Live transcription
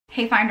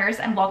Hey Finders,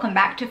 and welcome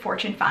back to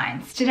Fortune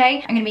Finds.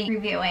 Today I'm going to be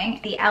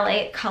reviewing the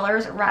LA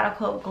Colors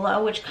Radical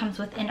Glow, which comes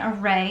with an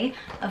array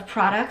of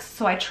products.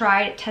 So I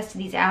tested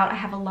these out. I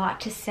have a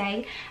lot to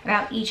say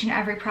about each and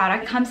every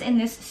product. It comes in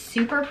this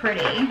super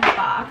pretty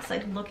box.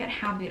 Like, look at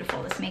how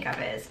beautiful this makeup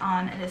is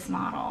on this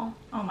model.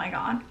 Oh my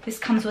god. This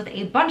comes with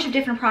a bunch of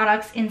different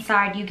products.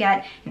 Inside you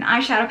get an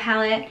eyeshadow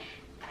palette.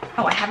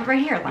 Oh, I have it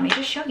right here. Let me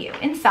just show you.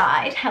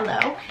 Inside,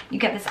 hello, you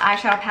get this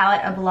eyeshadow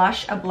palette,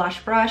 a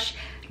blush brush,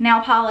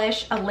 nail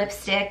polish, a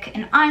lipstick,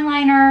 an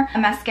eyeliner, a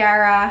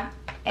mascara,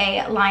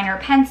 a liner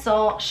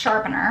pencil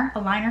sharpener, a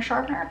liner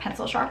sharpener, a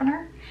pencil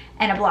sharpener,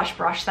 and a blush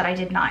brush that I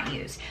did not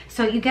use.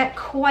 So you get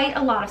quite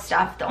a lot of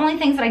stuff. The only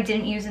things that I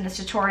didn't use in this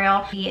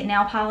tutorial, the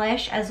nail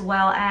polish as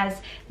well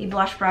as the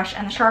blush brush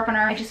and the sharpener.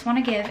 I just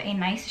want to give a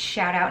nice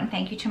shout out and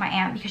thank you to my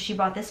aunt because she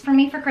bought this for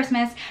me for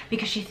Christmas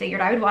because she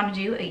figured I would want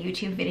to do a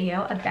YouTube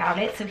video about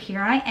it. So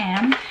here I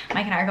am.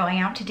 Mike and I are going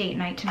out to date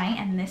night tonight,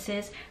 and this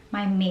is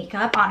my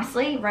makeup.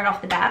 Honestly, right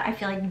off the bat, I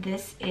feel like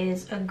this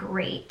is a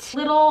great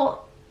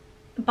little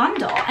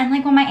bundle. And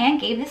like when my aunt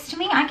gave this to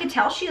me, I could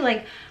tell she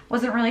like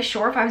wasn't really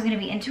sure if I was going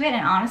to be into it.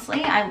 And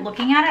honestly,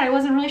 looking at it, I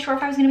wasn't really sure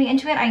if I was going to be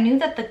into it. I knew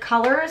that the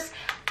colors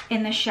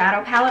in the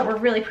shadow palette were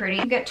really pretty.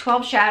 You get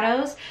 12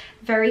 shadows,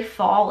 very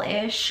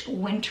fall-ish,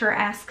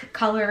 winter-esque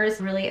colors,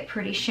 really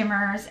pretty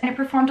shimmers, and it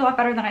performed a lot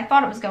better than I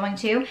thought it was going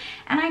to.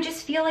 And I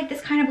just feel like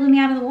this kind of blew me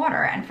out of the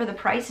water. And for the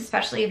price,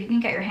 especially if you can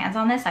get your hands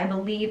on this, I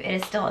believe it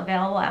is still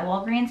available at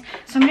Walgreens.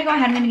 So I'm gonna go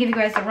ahead and I'm gonna give you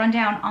guys a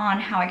rundown on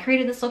how I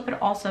created this look,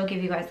 but also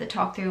give you guys the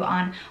talk through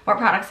on what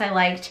products I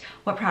liked,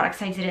 what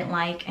products I didn't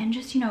like, and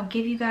just, you know,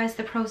 give you guys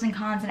the pros and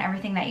cons and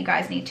everything that you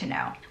guys need to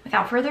know.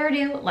 Without further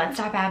ado, let's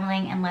stop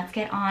babbling and let's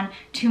get on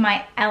to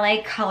my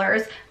LA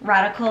Colors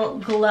Radical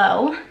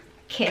Glow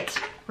kit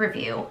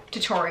review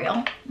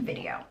tutorial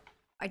video.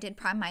 I did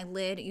prime my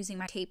lid using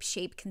my Tape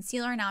Shape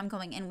concealer. Now I'm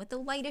going in with the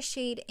lightest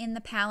shade in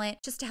the palette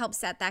just to help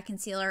set that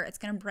concealer. It's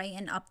going to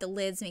brighten up the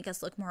lids, make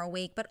us look more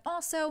awake, but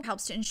also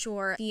helps to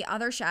ensure the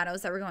other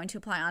shadows that we're going to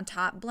apply on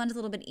top blend a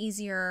little bit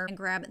easier. And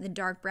grab the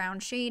dark brown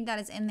shade that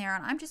is in there,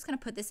 and I'm just going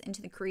to put this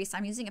into the crease.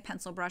 I'm using a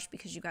pencil brush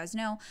because you guys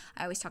know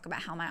I always talk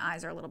about how my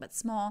eyes are a little bit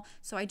small,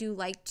 so I do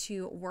like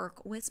to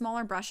work with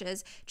smaller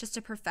brushes just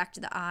to perfect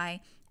the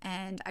eye.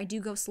 And I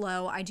do go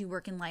slow, I do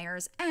work in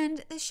layers,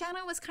 and the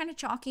shadow was kind of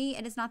chalky.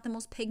 It is not the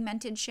most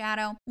pigmented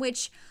shadow,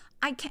 which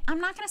I'm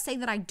not going to say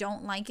that I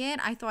don't like it.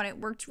 I thought it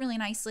worked really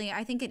nicely.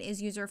 I think it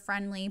is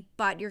user-friendly,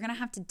 but you're going to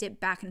have to dip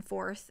back and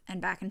forth,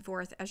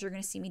 as you're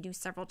going to see me do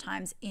several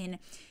times in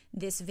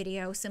this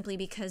video, simply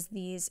because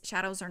these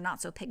shadows are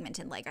not so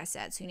pigmented, like I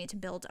said, so you need to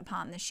build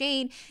upon the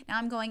shade. Now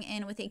I'm going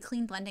in with a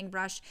clean blending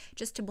brush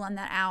just to blend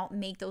that out,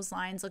 make those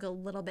lines look a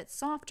little bit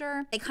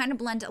softer. They kind of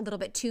blend a little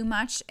bit too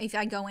much. If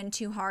I go in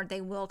too hard,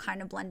 they will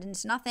kind of blend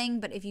into nothing,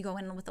 but if you go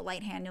in with a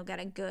light hand, you'll get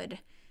a good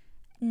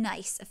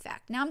nice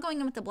effect. Now I'm going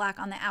in with the black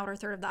on the outer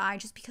third of the eye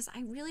just because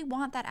I really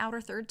want that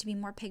outer third to be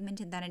more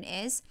pigmented than it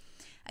is.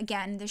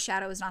 Again, the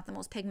shadow is not the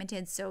most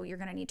pigmented, so you're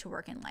going to need to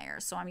work in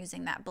layers. So I'm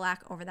using that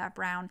black over that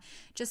brown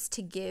just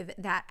to give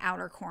that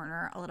outer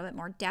corner a little bit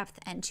more depth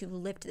and to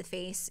lift the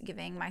face,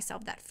 giving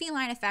myself that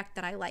feline effect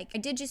that I like. I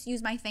did just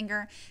use my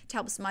finger to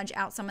help smudge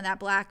out some of that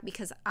black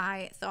because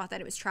I thought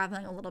that it was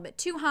traveling a little bit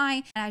too high.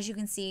 And as you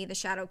can see, the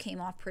shadow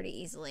came off pretty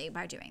easily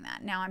by doing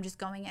that. Now I'm just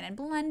going in and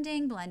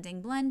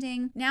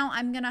blending. Now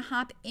I'm going to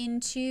hop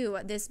into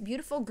this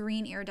beautiful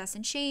green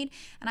iridescent shade,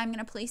 and I'm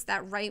going to place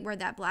that right where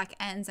that black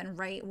ends and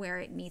right where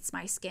it meets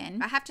my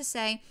skin. I have to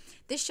say,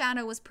 this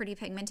shadow was pretty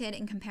pigmented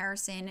in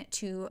comparison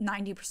to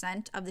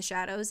 90% of the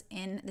shadows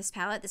in this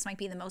palette. This might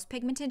be the most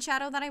pigmented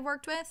shadow that I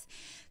worked with.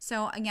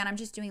 So again, I'm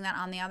just doing that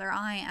on the other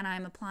eye, and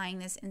I'm applying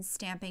this in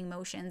stamping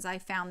motions. I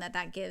found that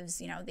that gives,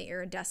 you know, the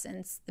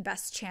iridescence the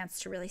best chance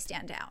to really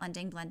stand out.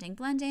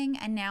 Blending.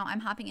 And now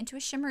I'm hopping into a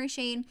shimmery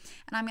shade,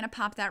 and I'm going to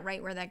pop that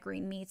right where that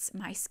green meets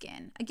my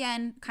skin.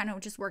 Again, kind of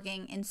just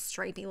working in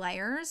stripy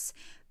layers,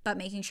 but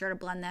making sure to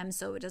blend them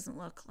so it doesn't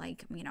look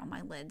like, you know,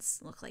 my lids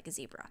look like a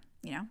zebra,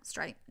 you know,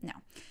 stripe, no.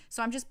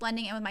 So I'm just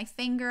blending it with my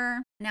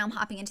finger. Now I'm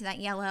hopping into that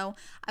yellow.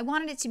 I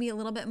wanted it to be a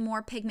little bit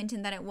more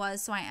pigmented than it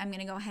was, so I'm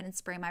gonna go ahead and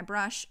spray my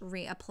brush,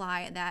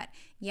 reapply that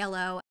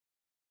yellow.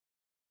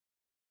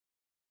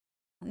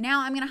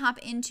 Now I'm gonna hop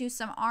into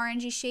some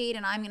orangey shade,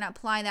 and I'm gonna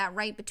apply that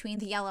right between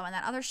the yellow and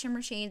that other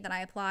shimmer shade that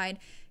I applied.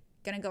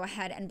 Gonna go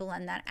ahead and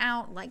blend that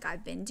out like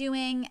I've been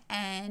doing,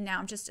 and now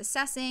I'm just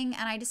assessing,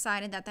 and I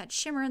decided that that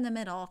shimmer in the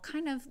middle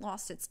kind of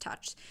lost its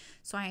touch,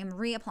 so I am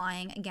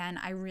reapplying. Again,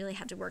 I really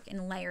had to work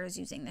in layers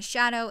using the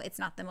shadow. It's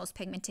not the most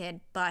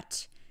pigmented,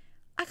 but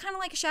I kind of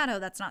like a shadow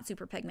that's not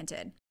super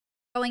pigmented.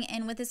 Going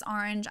in with this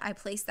orange, I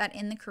placed that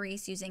in the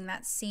crease using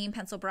that same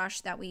pencil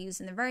brush that we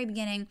used in the very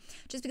beginning,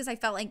 just because I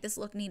felt like this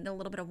look needed a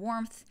little bit of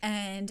warmth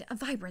and a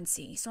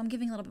vibrancy. So I'm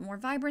giving a little bit more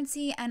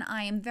vibrancy, and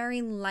I am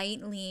very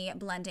lightly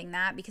blending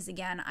that because,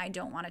 again, I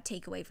don't want to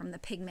take away from the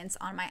pigments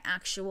on my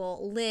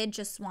actual lid,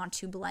 just want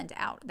to blend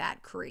out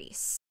that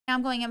crease. Now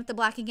I'm going in with the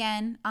black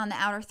again on the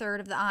outer third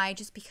of the eye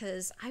just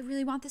because I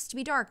really want this to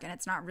be dark and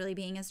it's not really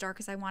being as dark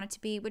as I want it to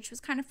be, which was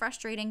kind of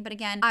frustrating. But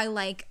again, I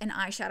like an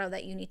eyeshadow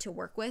that you need to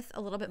work with a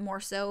little bit more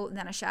so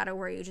than a shadow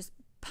where you just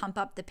pump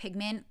up the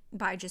pigment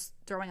by just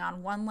throwing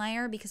on one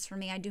layer, because for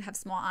me, I do have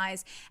small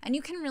eyes and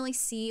you can really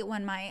see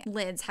when my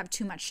lids have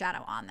too much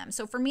shadow on them.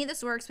 So for me,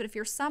 this works, but if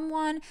you're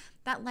someone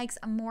that likes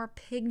a more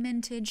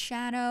pigmented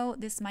shadow,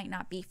 this might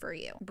not be for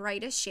you.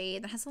 Brightest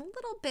shade that has a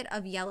little bit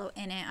of yellow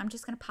in it. I'm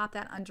just gonna pop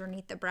that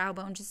underneath the brow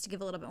bone just to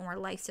give a little bit more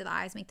life to the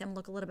eyes, make them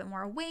look a little bit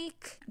more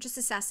awake. Just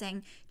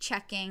assessing,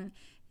 checking,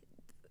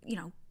 you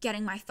know,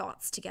 getting my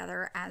thoughts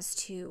together as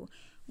to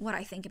what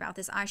I think about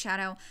this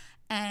eyeshadow.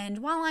 And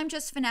while I'm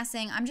just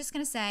finessing, I'm just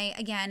going to say,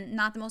 again,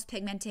 not the most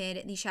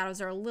pigmented. These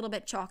shadows are a little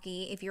bit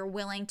chalky. If you're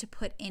willing to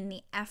put in the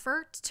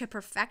effort to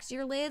perfect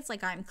your lids,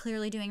 like I'm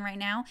clearly doing right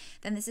now,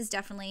 then this is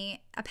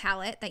definitely a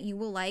palette that you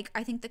will like.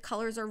 I think the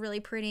colors are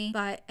really pretty,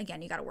 but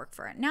again, you got to work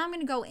for it. Now I'm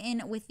going to go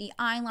in with the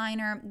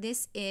eyeliner.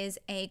 This is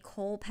a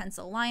kohl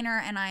pencil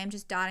liner, and I am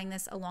just dotting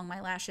this along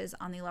my lashes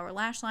on the lower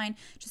lash line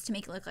just to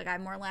make it look like I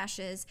have more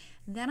lashes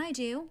than I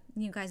do.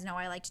 You guys know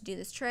I like to do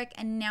this trick.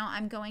 And now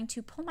I'm going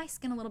to pull my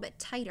skin a little bit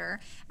tighter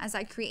as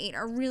I create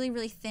a really,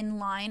 really thin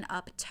line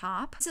up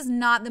top. This is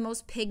not the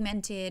most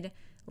pigmented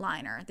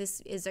liner.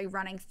 This is a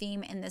running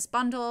theme in this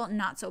bundle,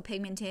 not so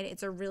pigmented.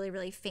 It's a really,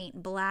 really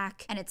faint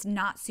black and it's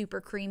not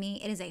super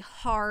creamy. It is a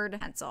hard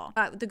pencil.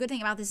 The good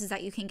thing about this is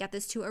that you can get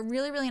this to a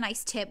really, really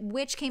nice tip,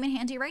 which came in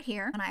handy right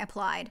here when I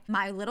applied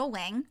my little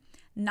wing.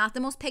 Not the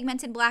most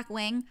pigmented black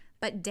wing,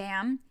 but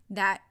damn,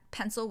 that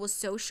pencil was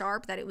so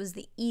sharp that it was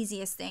the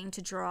easiest thing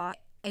to draw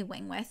a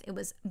wing with. It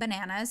was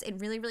bananas. It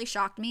really, really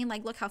shocked me.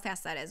 Like, look how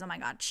fast that is. Oh my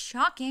God,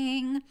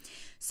 shocking.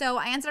 So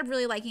I ended up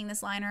really liking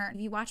this liner. If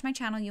you watch my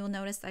channel, you will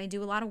notice that I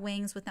do a lot of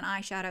wings with an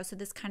eyeshadow. So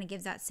this kind of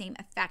gives that same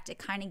effect. It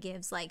kind of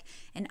gives like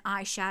an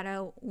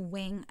eyeshadow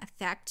wing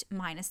effect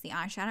minus the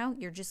eyeshadow.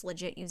 You're just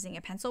legit using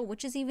a pencil,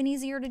 which is even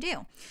easier to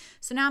do.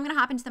 So now I'm going to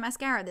hop into the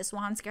mascara. This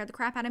one scared the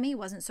crap out of me.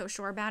 Wasn't so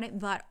sure about it,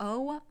 but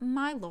oh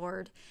my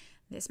Lord,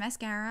 this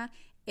mascara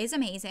is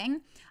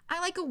amazing. I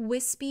like a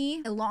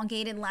wispy,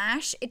 elongated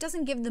lash. It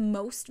doesn't give the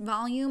most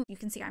volume. You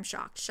can see I'm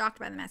shocked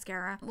by the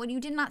mascara. What you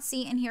did not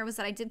see in here was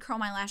that I did curl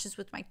my lashes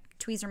with my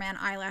Tweezerman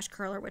eyelash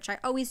curler, which I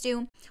always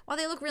do. While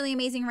they look really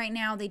amazing right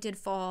now, they did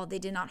fall. They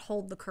did not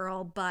hold the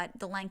curl, but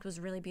the length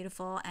was really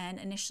beautiful. And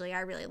initially,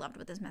 I really loved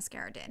what this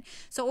mascara did.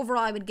 So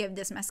overall, I would give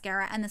this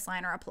mascara and this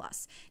liner a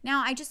plus.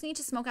 Now, I just need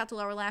to smoke out the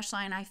lower lash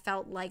line. I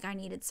felt like I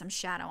needed some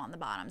shadow on the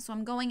bottom. So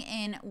I'm going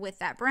in with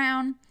that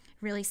brown,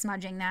 really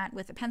smudging that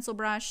with a pencil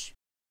brush.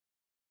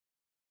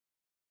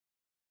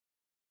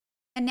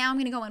 And now I'm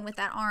going to go in with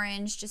that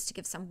orange just to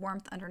give some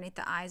warmth underneath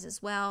the eyes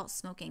as well,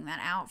 smoking that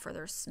out,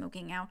 further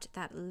smoking out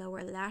that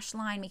lower lash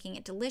line, making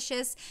it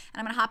delicious. And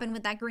I'm going to hop in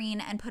with that green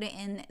and put it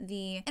in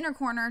the inner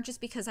corner just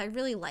because I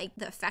really like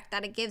the effect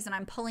that it gives, and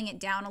I'm pulling it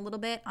down a little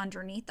bit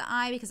underneath the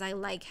eye because I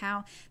like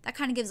how that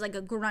kind of gives like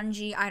a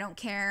grungy, I don't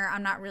care,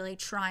 I'm not really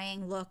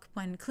trying look,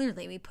 when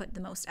clearly we put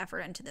the most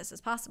effort into this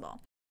as possible.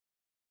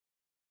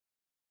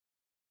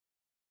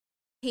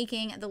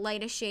 Taking the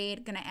lightest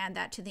shade, gonna add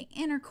that to the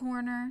inner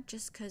corner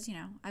just because, you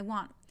know, I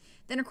want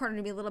the inner corner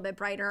to be a little bit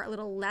brighter, a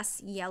little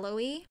less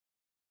yellowy.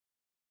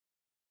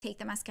 Take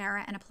the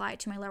mascara and apply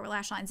it to my lower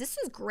lash lines. This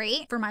is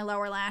great for my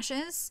lower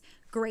lashes,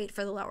 great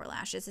for the lower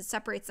lashes. It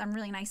separates them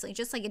really nicely,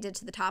 just like it did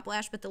to the top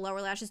lash, but the lower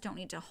lashes don't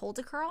need to hold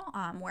a curl,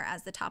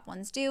 whereas the top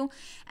ones do.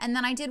 And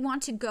then I did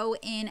want to go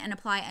in and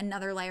apply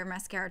another layer of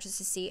mascara just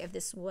to see if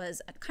this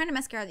was a kind of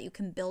mascara that you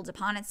can build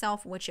upon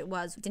itself, which it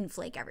was, didn't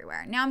flake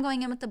everywhere. Now I'm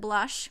going in with the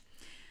blush.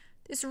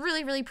 This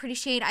really, really pretty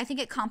shade. I think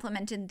it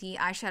complemented the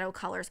eyeshadow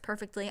colors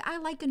perfectly. I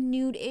like a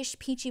nude-ish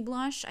peachy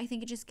blush. I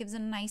think it just gives a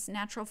nice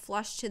natural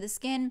flush to the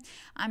skin.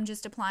 I'm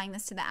just applying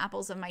this to the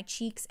apples of my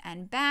cheeks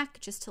and back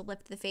just to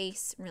lift the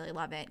face. Really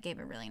love it. Gave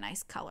a really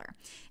nice color.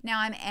 Now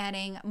I'm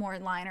adding more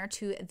liner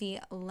to the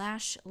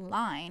lash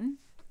line,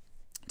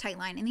 tight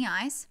line in the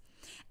eyes.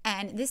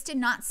 And this did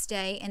not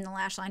stay in the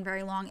lash line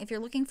very long. If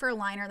you're looking for a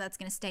liner that's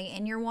going to stay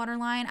in your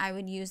waterline, I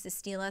would use the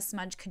Stila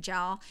Smudge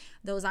Kajal.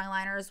 Those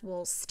eyeliners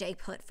will stay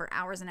put for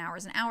hours and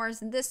hours and hours.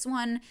 This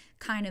one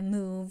kind of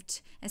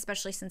moved,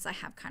 especially since I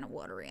have kind of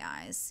watery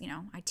eyes. You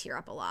know, I tear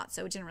up a lot,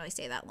 so it didn't really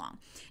stay that long.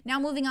 Now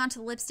moving on to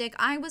the lipstick,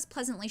 I was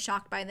pleasantly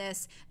shocked by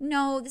this.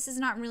 No, this is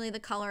not really the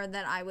color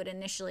that I would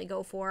initially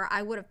go for.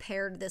 I would have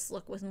paired this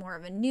look with more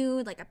of a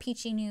nude, like a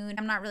peachy nude.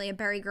 I'm not really a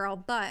berry girl,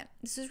 but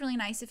this was really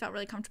nice. It felt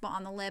really comfortable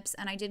on the lips,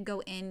 and I did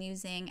go in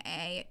using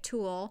a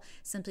tool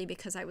simply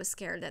because I was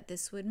scared that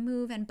this would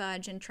move and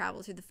budge and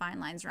travel through the fine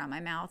lines around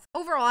my mouth.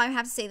 Overall, I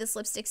have to say this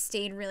lipstick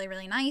stayed really,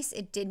 really nice.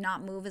 It did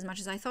not move as much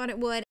as I thought it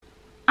would.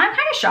 I'm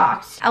kind of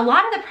shocked. A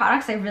lot of the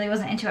products I really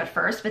wasn't into at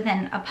first, but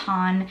then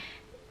upon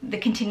the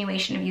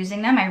continuation of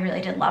using them, I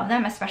really did love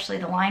them, especially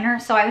the liner.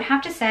 So I would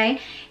have to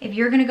say, if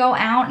you're gonna go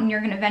out and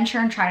you're gonna venture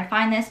and try to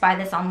find this, buy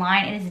this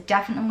online, it is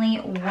definitely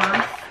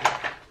worth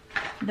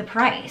the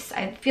price.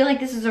 I feel like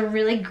this is a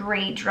really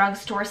great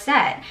drugstore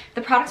set.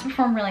 The products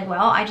perform really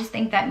well. I just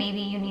think that maybe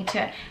you need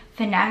to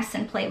finesse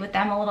and play with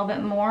them a little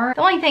bit more.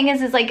 The only thing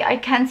is like I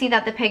can see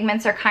that the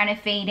pigments are kind of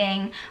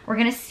fading. We're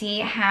gonna see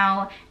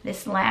how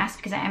this lasts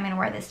because I am gonna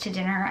wear this to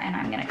dinner and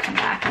I'm gonna come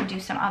back and do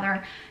some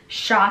other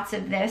shots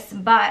of this,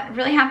 but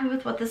really happy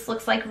with what this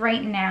looks like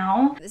right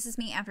now. This is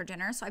me after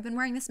dinner, so I've been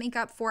wearing this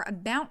makeup for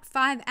about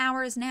 5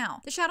 hours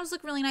now. The shadows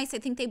look really nice. I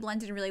think they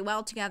blended really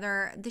well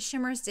together. The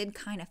shimmers did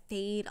kind of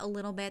fade a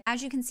little bit.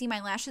 As you can see,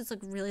 my lashes look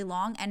really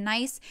long and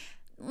nice.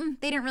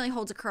 They didn't really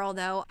hold a curl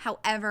though.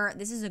 However,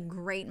 this is a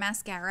great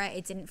mascara.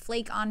 It didn't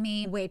flake on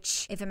me,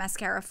 which if a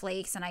mascara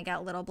flakes and I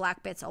get little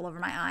black bits all over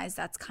my eyes,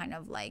 that's kind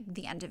of like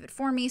the end of it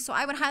for me. So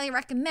I would highly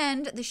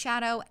recommend the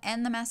shadow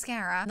and the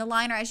mascara. The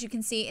liner, as you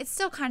can see, it's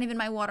still kind of in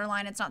my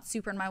waterline. It's not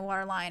super in my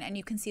waterline, and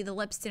you can see the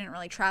lips didn't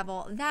really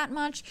travel that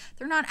much.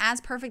 They're not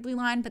as perfectly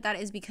lined, but that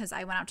is because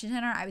I went out to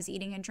dinner, I was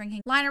eating and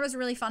drinking. Liner was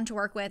really fun to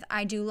work with.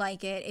 I do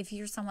like it. If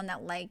you're someone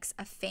that likes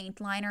a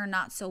faint liner,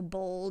 not so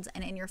bold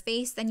and in your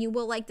face, then you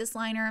will like this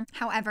liner.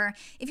 However,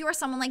 if you are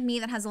someone like me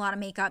that has a lot of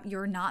makeup,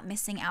 you're not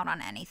missing out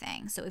on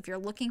anything. So if you're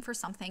looking for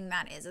something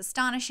that is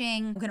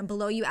astonishing, going to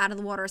blow you out of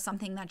the water,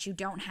 something that you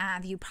don't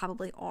have, you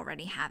probably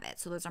already have it.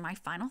 So those are my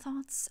final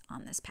thoughts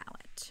on this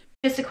palette.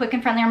 Just a quick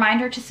and friendly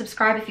reminder to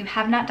subscribe if you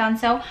have not done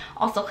so.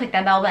 Also click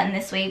that bell button.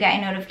 This way you get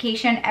a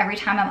notification every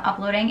time I'm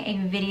uploading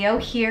a video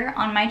here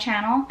on my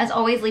channel. As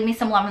always, leave me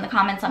some love in the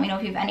comments. Let me know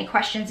if you have any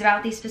questions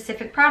about these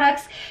specific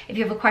products. If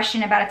you have a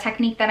question about a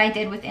technique that I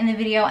did within the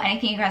video,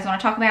 anything you guys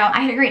want to talk about. I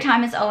had a great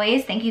time as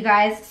always. Thank you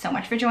guys so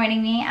much for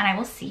joining me, and I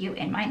will see you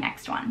in my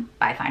next one.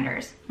 Bye,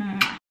 Finders.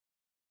 Mwah.